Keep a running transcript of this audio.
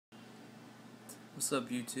What's up,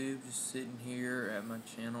 YouTube? Just sitting here at my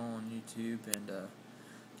channel on YouTube, and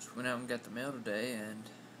just went out and got the mail today, and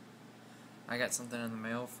I got something in the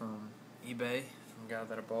mail from eBay from a guy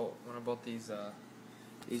that I bought when I bought these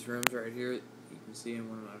rooms right here. You can see in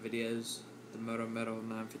one of my videos, the Moto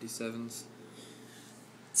 957s.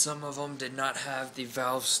 Some of them did not have the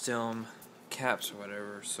valve stem caps or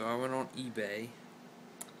whatever, so I went on eBay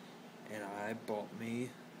and I bought me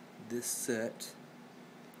this set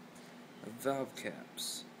of valve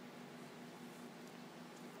caps.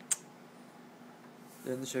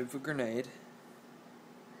 They're in the shape of a grenade.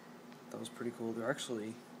 That was pretty cool. They're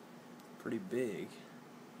actually pretty big.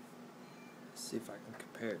 Let's see if I can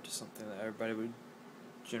compare it to something that everybody would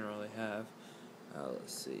generally have.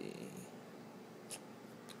 Let's see.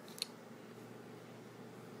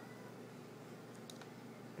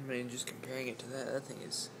 I mean, just comparing it to that thing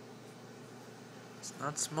is, it's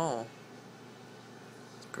not small.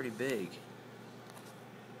 It's pretty big.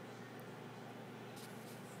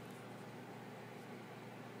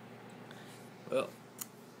 Well,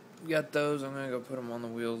 we got those. I'm gonna go put them on the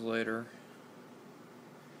wheels later.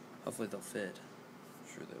 Hopefully they'll fit.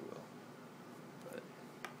 I'm sure they will. But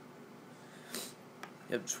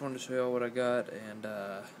yep, just wanted to show y'all what I got, and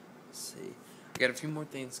let's see. I got a few more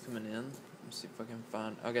things coming in. Let me see if I can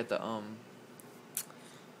find. I got the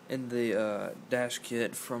in the dash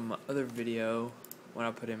kit from my other video when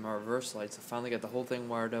I put in my reverse lights. I finally got the whole thing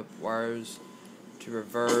wired up. Wires to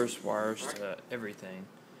reverse, wires to everything.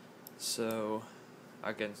 So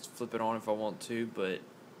I can flip it on if I want to, but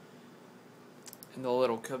in the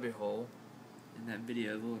little cubby hole in that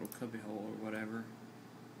video, the little cubby hole or whatever,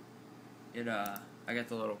 I got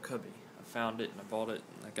the little cubby. I found it and I bought it,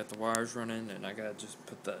 and I got the wires running, and I gotta just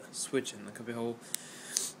put the switch in the cubby hole.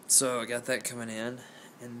 So I got that coming in,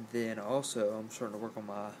 and then also I'm starting to work on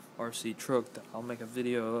my RC truck that I'll make a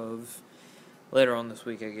video of later on this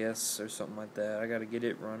week, I guess, or something like that. I gotta get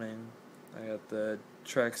it running. I got the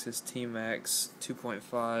Traxxas T-Max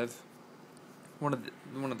 2.5, one of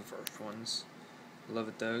the first ones. Love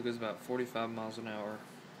it though. It goes about 45 miles an hour.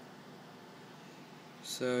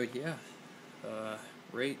 So yeah,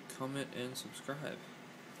 rate, comment, and subscribe.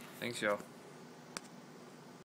 Thanks, y'all.